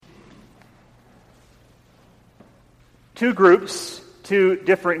Two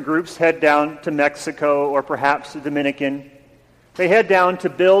different groups head down to Mexico or perhaps the Dominican. They head down to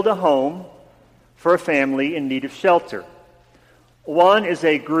build a home for a family in need of shelter. One is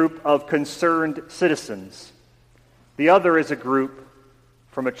a group of concerned citizens. The other is a group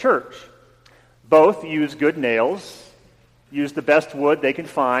from a church. Both use good nails, use the best wood they can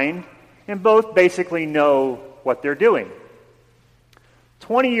find, and both basically know what they're doing.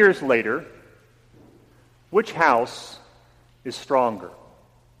 20 years later, which house is stronger?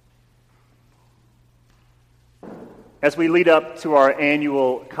 As we lead up to our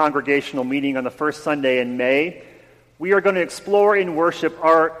annual congregational meeting on the first Sunday in May, we are going to explore in worship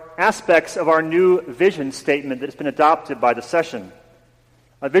our aspects of our new vision statement that has been adopted by the session.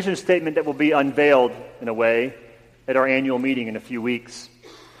 A vision statement that will be unveiled, in a way, at our annual meeting in a few weeks.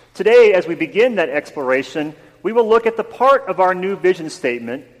 Today, as we begin that exploration, we will look at the part of our new vision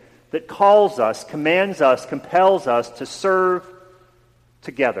statement that calls us, commands us, compels us to serve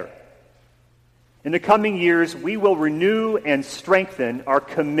together. In the coming years, we will renew and strengthen our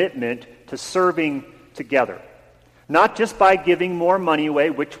commitment to serving together. Not just by giving more money away,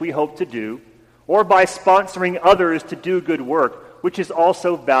 which we hope to do, or by sponsoring others to do good work, which is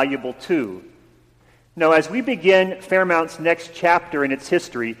also valuable too. No, as we begin Fairmount's next chapter in its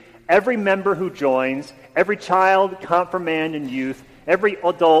history, every member who joins, every child, confirmand, and youth, every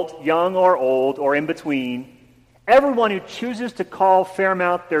adult, young or old, or in between, everyone who chooses to call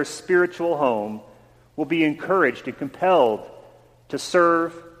Fairmount their spiritual home will be encouraged and compelled to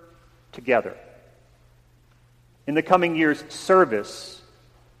serve together. In the coming years, service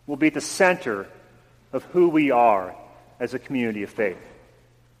will be at the center of who we are as a community of faith.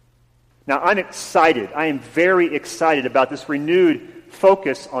 Now, I'm excited. I am very excited about this renewed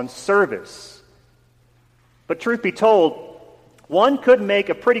focus on service. But truth be told, one could make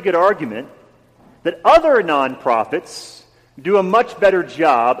a pretty good argument that other nonprofits do a much better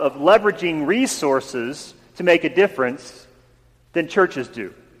job of leveraging resources to make a difference than churches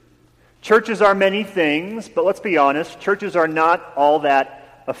do. Churches are many things, but let's be honest, churches are not all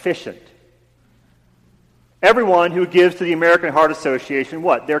that efficient. Everyone who gives to the American Heart Association,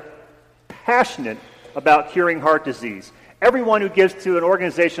 what? They're passionate about curing heart disease. Everyone who gives to an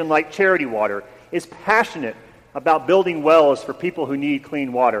organization like Charity Water is passionate about building wells for people who need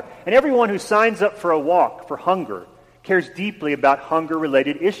clean water. And everyone who signs up for a walk for hunger cares deeply about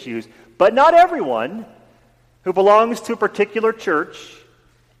hunger-related issues. But not everyone who belongs to a particular church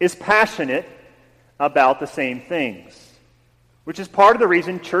is passionate about the same things, which is part of the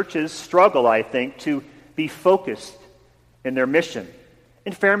reason churches struggle, I think, to be focused in their mission.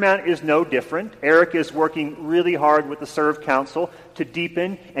 And Fairmount is no different. Eric is working really hard with the Serve Council to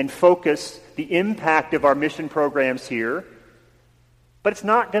deepen and focus the impact of our mission programs here. But it's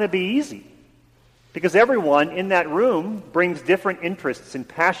not going to be easy, because everyone in that room brings different interests and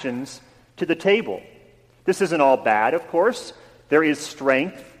passions to the table. This isn't all bad, of course. There is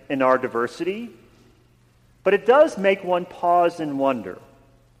strength in our diversity. But it does make one pause and wonder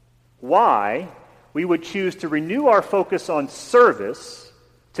why we would choose to renew our focus on service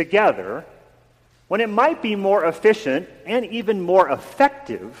together when it might be more efficient and even more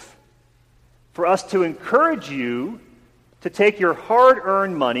effective for us to encourage you to take your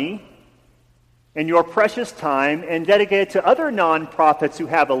hard-earned money and your precious time and dedicate it to other nonprofits who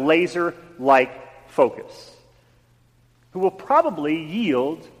have a laser-like focus, who will probably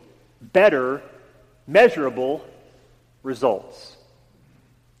yield better, measurable results.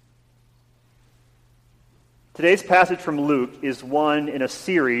 Today's passage from Luke is one in a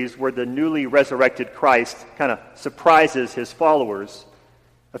series where the newly resurrected Christ kind of surprises his followers.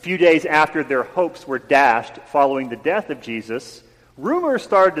 A few days after their hopes were dashed following the death of Jesus, rumors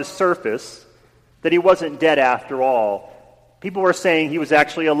started to surface that he wasn't dead after all. People were saying he was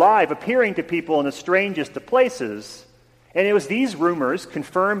actually alive, appearing to people in the strangest of places. And it was these rumors,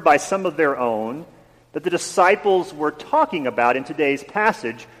 confirmed by some of their own, that the disciples were talking about in today's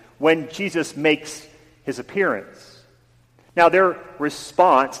passage when Jesus makes his appearance. Now, their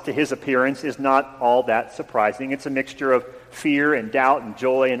response to his appearance is not all that surprising. It's a mixture of fear and doubt and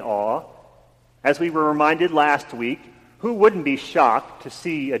joy and awe. As we were reminded last week, who wouldn't be shocked to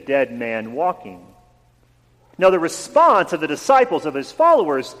see a dead man walking? Now, the response of the disciples, of his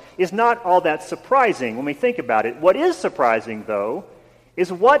followers, is not all that surprising when we think about it. What is surprising, though,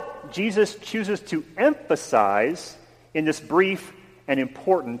 is what Jesus chooses to emphasize in this brief and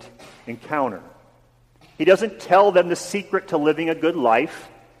important encounter. He doesn't tell them the secret to living a good life.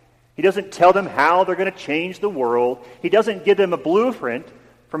 He doesn't tell them how they're going to change the world. He doesn't give them a blueprint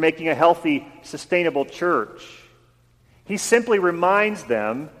for making a healthy, sustainable church. He simply reminds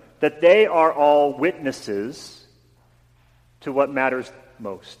them that they are all witnesses to what matters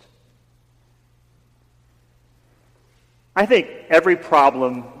most. I think every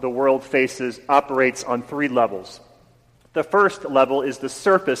problem the world faces operates on three levels. The first level is the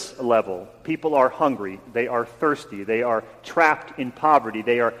surface level. People are hungry. They are thirsty. They are trapped in poverty.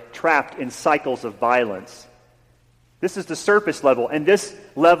 They are trapped in cycles of violence. This is the surface level, and this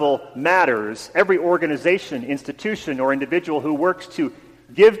level matters. Every organization, institution, or individual who works to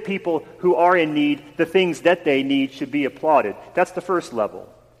give people who are in need the things that they need should be applauded. That's the first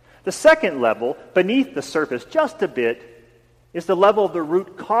level. The second level, beneath the surface just a bit, is the level of the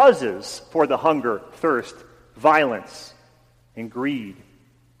root causes for the hunger, thirst, violence, and greed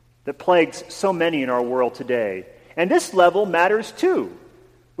that plagues so many in our world today. And this level matters too,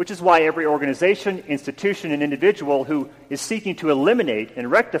 which is why every organization, institution, and individual who is seeking to eliminate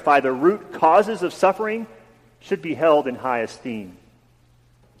and rectify the root causes of suffering should be held in high esteem.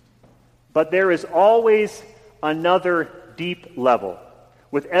 But there is always another deep level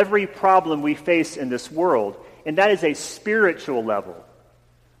with every problem we face in this world, and that is a spiritual level,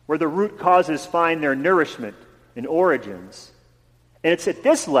 where the root causes find their nourishment and origins. And it's at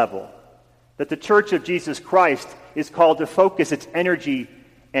this level that the Church of Jesus Christ is called to focus its energy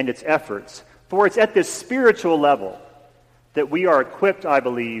and its efforts. For it's at this spiritual level that we are equipped, I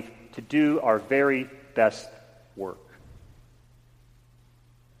believe, to do our very best work.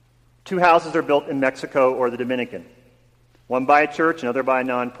 2 houses are built in Mexico or the Dominican. One by a church, another by a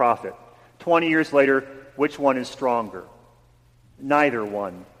nonprofit. 20 years later, which one is stronger? Neither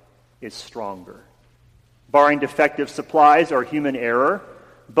one is stronger. Barring defective supplies or human error,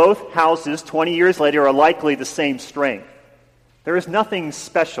 both houses 20 years later are likely the same strength. There is nothing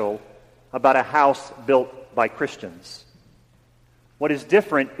special about a house built by Christians. What is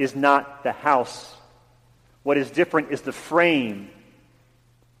different is not the house. What is different is the frame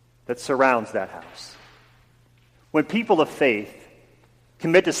that surrounds that house. When people of faith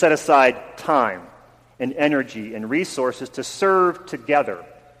commit to set aside time and energy and resources to serve together,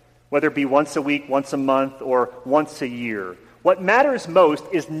 whether it be once a week, once a month, or once a year, what matters most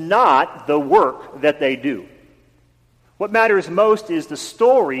is not the work that they do. What matters most is the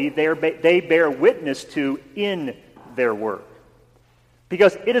story they bear witness to in their work.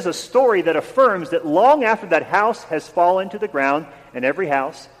 Because it is a story that affirms that long after that house has fallen to the ground, and every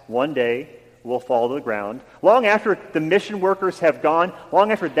house one day will fall to the ground, long after the mission workers have gone,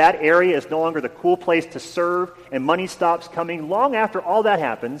 long after that area is no longer the cool place to serve and money stops coming, long after all that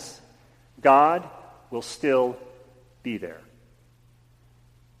happens, God will still be there.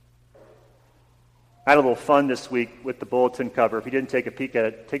 I had a little fun this week with the bulletin cover. If you didn't take a peek at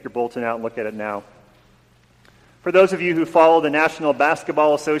it, take your bulletin out and look at it now. For those of you who follow the National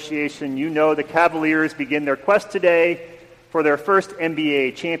Basketball Association, you know the Cavaliers begin their quest today for their first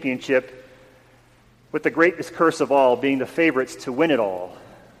NBA championship, with the greatest curse of all being the favorites to win it all.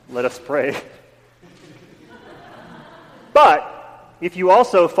 Let us pray. But if you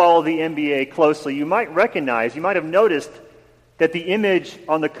also follow the NBA closely, you might have noticed that the image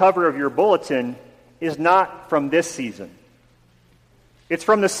on the cover of your bulletin is not from this season. It's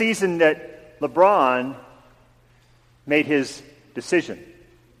from the season that LeBron made his decision.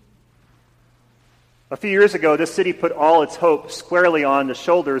 A few years ago, this city put all its hope squarely on the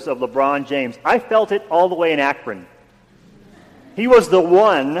shoulders of LeBron James. I felt it all the way in Akron. He was the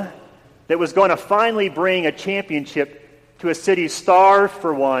one that was going to finally bring a championship to a city starved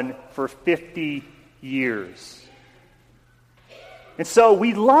for one for 50 years. And so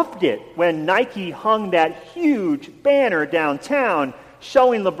we loved it when Nike hung that huge banner downtown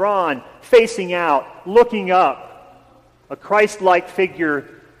showing LeBron facing out, looking up, a Christ-like figure,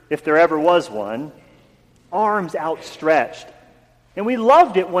 if there ever was one, arms outstretched. And we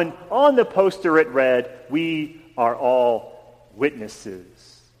loved it when on the poster it read, "We are all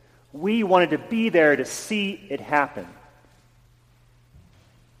witnesses." We wanted to be there to see it happen.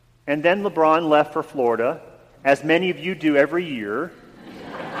 And then LeBron left for Florida, as many of you do every year.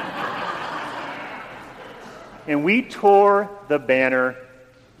 And we tore the banner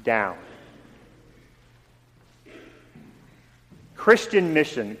down. Christian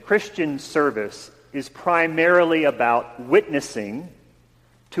mission, Christian service is primarily about witnessing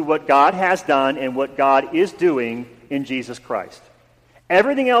to what God has done and what God is doing in Jesus Christ.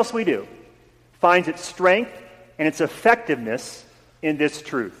 Everything else we do finds its strength and its effectiveness in this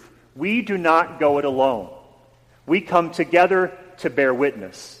truth. We do not go it alone. We come together to bear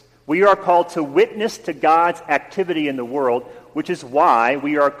witness. We are called to witness to God's activity in the world, which is why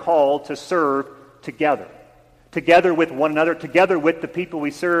we are called to serve together. Together with one another, together with the people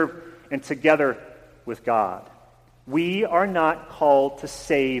we serve, and together with God. We are not called to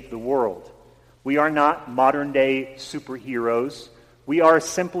save the world. We are not modern-day superheroes. We are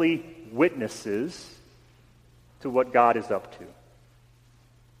simply witnesses to what God is up to.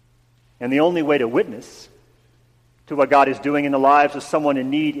 And the only way to witness to what God is doing in the lives of someone in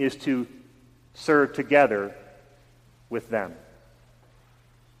need is to serve together with them.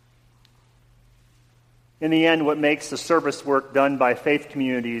 In the end, what makes the service work done by faith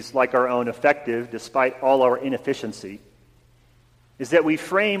communities like our own effective, despite all our inefficiency, is that we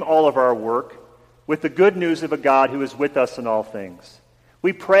frame all of our work with the good news of a God who is with us in all things.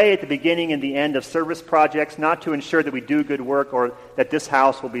 We pray at the beginning and the end of service projects not to ensure that we do good work or that this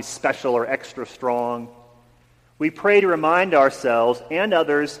house will be special or extra strong. We pray to remind ourselves and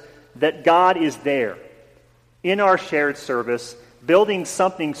others that God is there in our shared service, building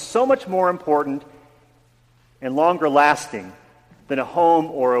something so much more important and longer lasting than a home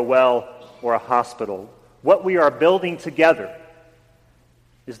or a well or a hospital. What we are building together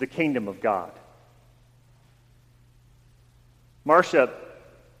is the kingdom of God. Marcia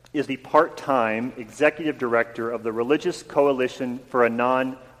is the part-time executive director of the Religious Coalition for a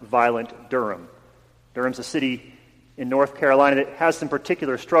Nonviolent Durham. Durham's a city in North Carolina that has some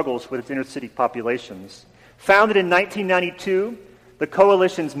particular struggles with its inner-city populations. Founded in 1992, the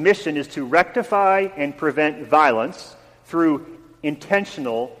coalition's mission is to rectify and prevent violence through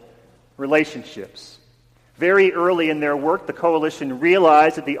intentional relationships. Very early in their work, the coalition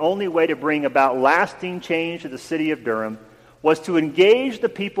realized that the only way to bring about lasting change to the city of Durham was to engage the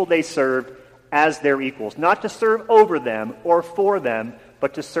people they served as their equals, not to serve over them or for them,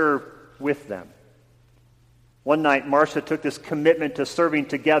 but to serve with them. One night, Marcia took this commitment to serving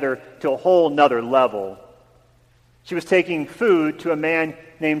together to a whole nother level. She was taking food to a man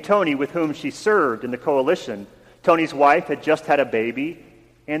named Tony with whom she served in the coalition. Tony's wife had just had a baby,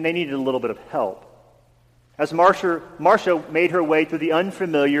 and they needed a little bit of help. As Marcia made her way through the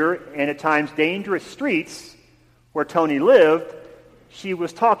unfamiliar and at times dangerous streets where Tony lived, she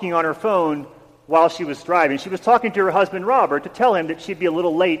was talking on her phone while she was driving. She was talking to her husband, Robert, to tell him that she'd be a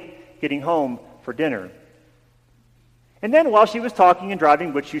little late getting home for dinner. And then while she was talking and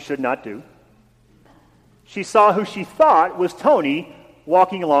driving, which you should not do, she saw who she thought was Tony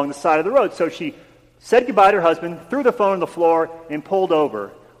walking along the side of the road. So she said goodbye to her husband, threw the phone on the floor, and pulled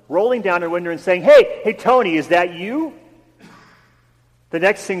over, rolling down her window and saying, Hey, Tony, is that you? The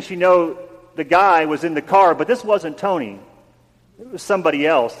next thing she knew, the guy was in the car, but this wasn't Tony. It was somebody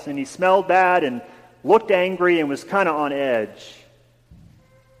else, and he smelled bad and looked angry and was kind of on edge.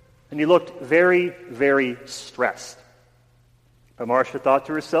 And he looked very, very stressed. But Marcia thought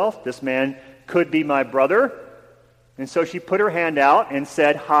to herself, this man could be my brother. And so she put her hand out and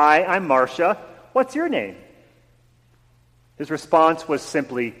said, Hi, I'm Marcia. What's your name? His response was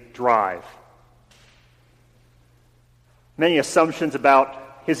simply, Drive. Many assumptions about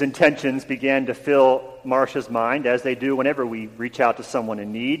his intentions began to fill Marcia's mind, as they do whenever we reach out to someone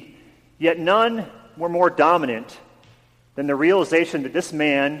in need. Yet none were more dominant than the realization that this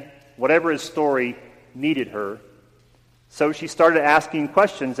man, whatever his story, needed her. So she started asking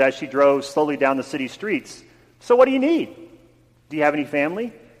questions as she drove slowly down the city streets. So what do you need? Do you have any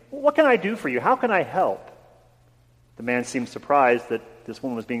family? What can I do for you? How can I help? The man seemed surprised that this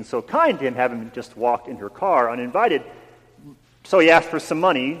woman was being so kind to him, having just walked in her car uninvited. So he asked for some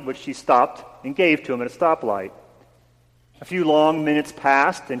money, which she stopped and gave to him at a stoplight. A few long minutes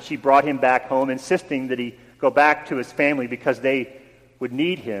passed, and she brought him back home, insisting that he go back to his family because they would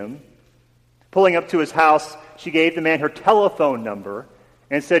need him. Pulling up to his house, she gave the man her telephone number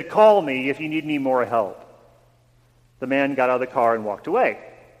and said, Call me if you need any more help. The man got out of the car and walked away.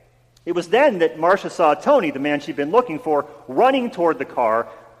 It was then that Marcia saw Tony, the man she'd been looking for, running toward the car,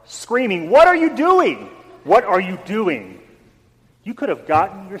 screaming, What are you doing? What are you doing? You could have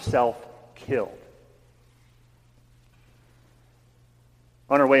gotten yourself killed.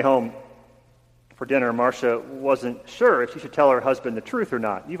 On her way home for dinner, Marcia wasn't sure if she should tell her husband the truth or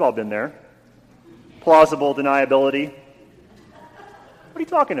not. You've all been there. Plausible deniability. What are you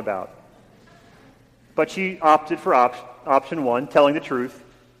talking about? But she opted for option one, telling the truth.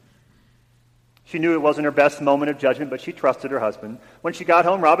 She knew it wasn't her best moment of judgment, but she trusted her husband. When she got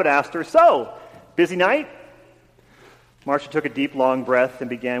home, Robert asked her, So, busy night? Marcia took a deep, long breath and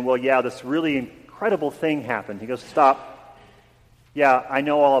began, Well, yeah, this really incredible thing happened. He goes, Stop. Yeah, I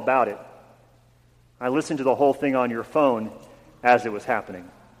know all about it. I listened to the whole thing on your phone as it was happening.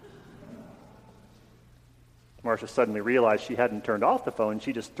 Marcia suddenly realized she hadn't turned off the phone.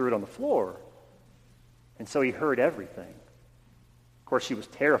 She just threw it on the floor. And so he heard everything. Of course, she was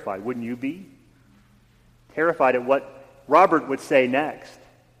terrified. Wouldn't you be? Terrified at what Robert would say next.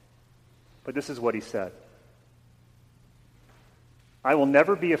 But this is what he said. I will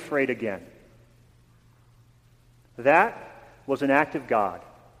never be afraid again. That was an act of God.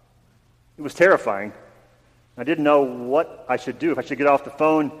 It was terrifying. I didn't know what I should do. If I should get off the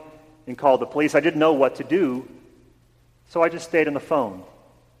phone and call the police, I didn't know what to do. So I just stayed on the phone.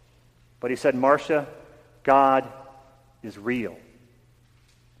 But he said, Marcia, God is real.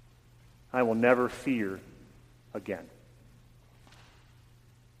 I will never fear again.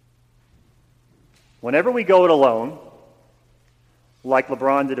 Whenever we go it alone, like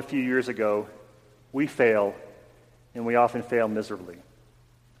LeBron did a few years ago, we fail, and we often fail miserably.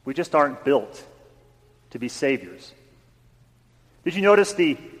 We just aren't built to be saviors. Did you notice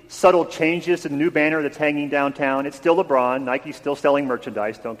the subtle changes to the new banner that's hanging downtown? It's still LeBron. Nike's still selling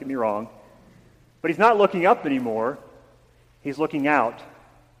merchandise, don't get me wrong. But he's not looking up anymore. He's looking out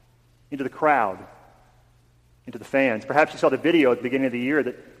into the crowd, into the fans. Perhaps you saw the video at the beginning of the year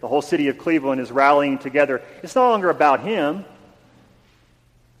that the whole city of Cleveland is rallying together. It's no longer about him.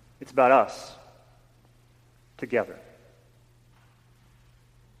 It's about us together.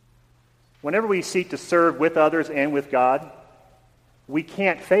 Whenever we seek to serve with others and with God, we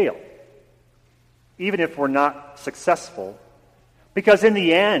can't fail, even if we're not successful. Because in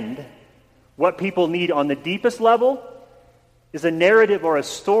the end, what people need on the deepest level is a narrative or a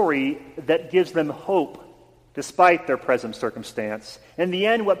story that gives them hope despite their present circumstance. In the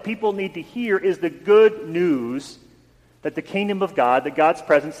end, what people need to hear is the good news that the kingdom of God, that God's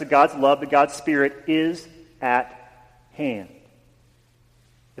presence, that God's love, that God's Spirit is at hand.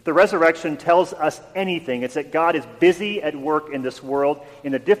 If the resurrection tells us anything, it's that God is busy at work in this world,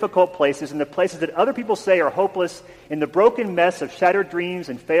 in the difficult places, in the places that other people say are hopeless, in the broken mess of shattered dreams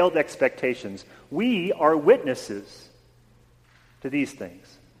and failed expectations. We are witnesses to these things.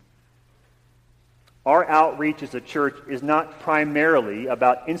 Our outreach as a church is not primarily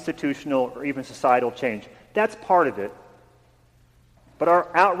about institutional or even societal change. That's part of it. But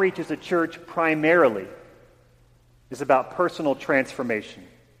our outreach as a church primarily is about personal transformation.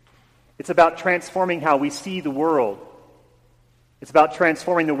 It's about transforming how we see the world. It's about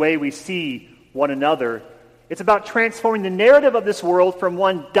transforming the way we see one another. It's about transforming the narrative of this world from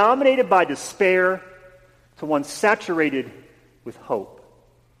one dominated by despair to one saturated with hope.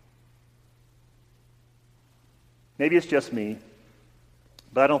 Maybe it's just me,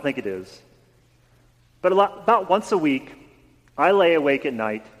 but I don't think it is. But about once a week, I lay awake at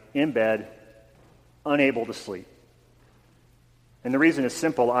night, in bed, unable to sleep. And the reason is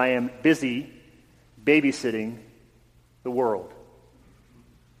simple. I am busy babysitting the world.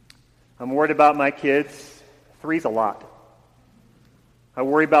 I'm worried about my kids. 3's a lot. I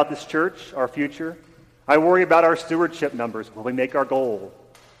worry about this church, our future. I worry about our stewardship numbers. Will we make our goal?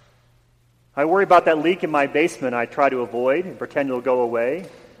 I worry about that leak in my basement I try to avoid and pretend it'll go away.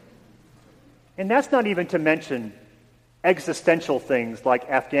 And that's not even to mention existential things like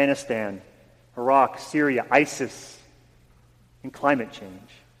Afghanistan, Iraq, Syria, ISIS, and climate change.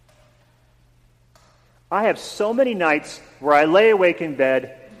 I have so many nights where I lay awake in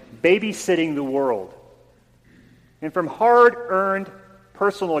bed babysitting the world. And from hard-earned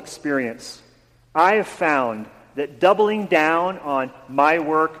personal experience, I have found that doubling down on my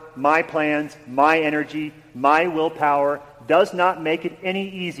work, my plans, my energy, my willpower does not make it any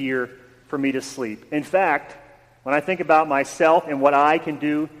easier for me to sleep. In fact, when I think about myself and what I can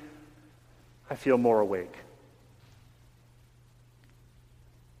do, I feel more awake.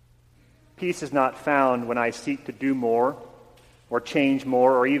 Peace is not found when I seek to do more or change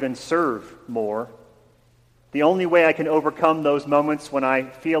more or even serve more. The only way I can overcome those moments when I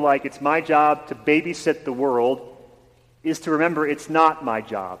feel like it's my job to babysit the world is to remember it's not my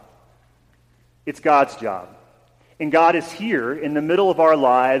job. It's God's job. And God is here in the middle of our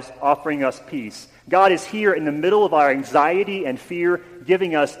lives offering us peace. God is here in the middle of our anxiety and fear,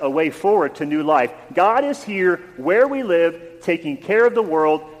 giving us a way forward to new life. God is here where we live, taking care of the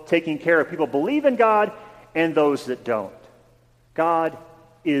world, taking care of people who believe in God and those that don't. God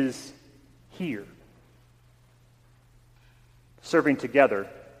is here. Serving together,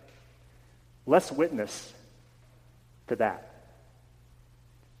 let's witness to that.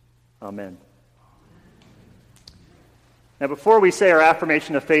 Amen. Now, before we say our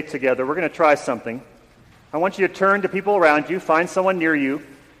affirmation of faith together, we're going to try something. I want you to turn to people around you, find someone near you,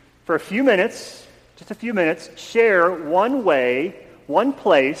 for a few minutes, just a few minutes, share one way, one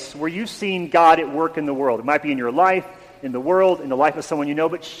place where you've seen God at work in the world. It might be in your life, in the world, in the life of someone you know,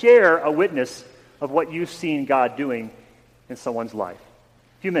 but share a witness of what you've seen God doing in someone's life.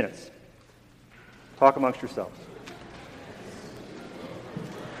 A few minutes. Talk amongst yourselves.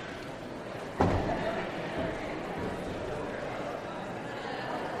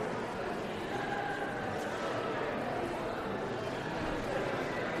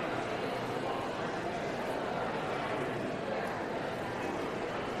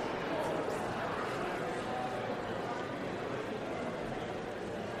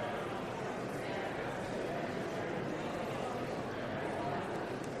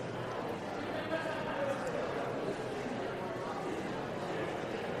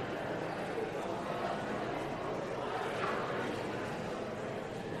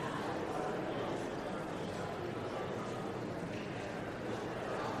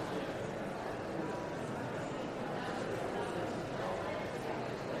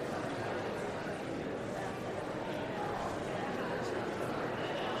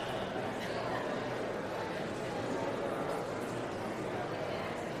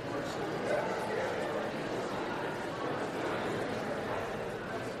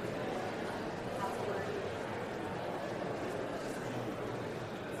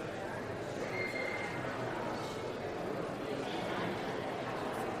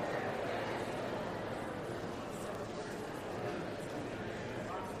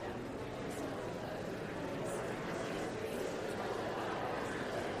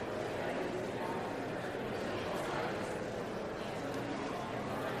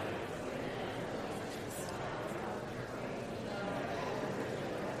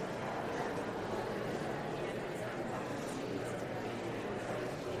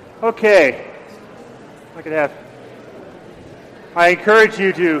 Okay. Look at that. I encourage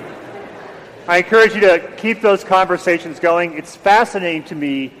you to keep those conversations going. It's fascinating to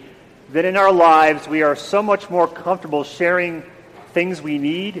me that in our lives we are so much more comfortable sharing things we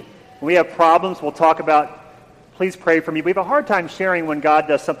need. When we have problems, we'll talk about, please pray for me. We have a hard time sharing when God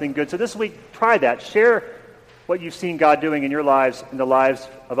does something good. So this week, try that. Share what you've seen God doing in your lives and the lives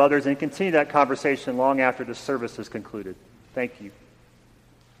of others, and continue that conversation long after the service is concluded. Thank you.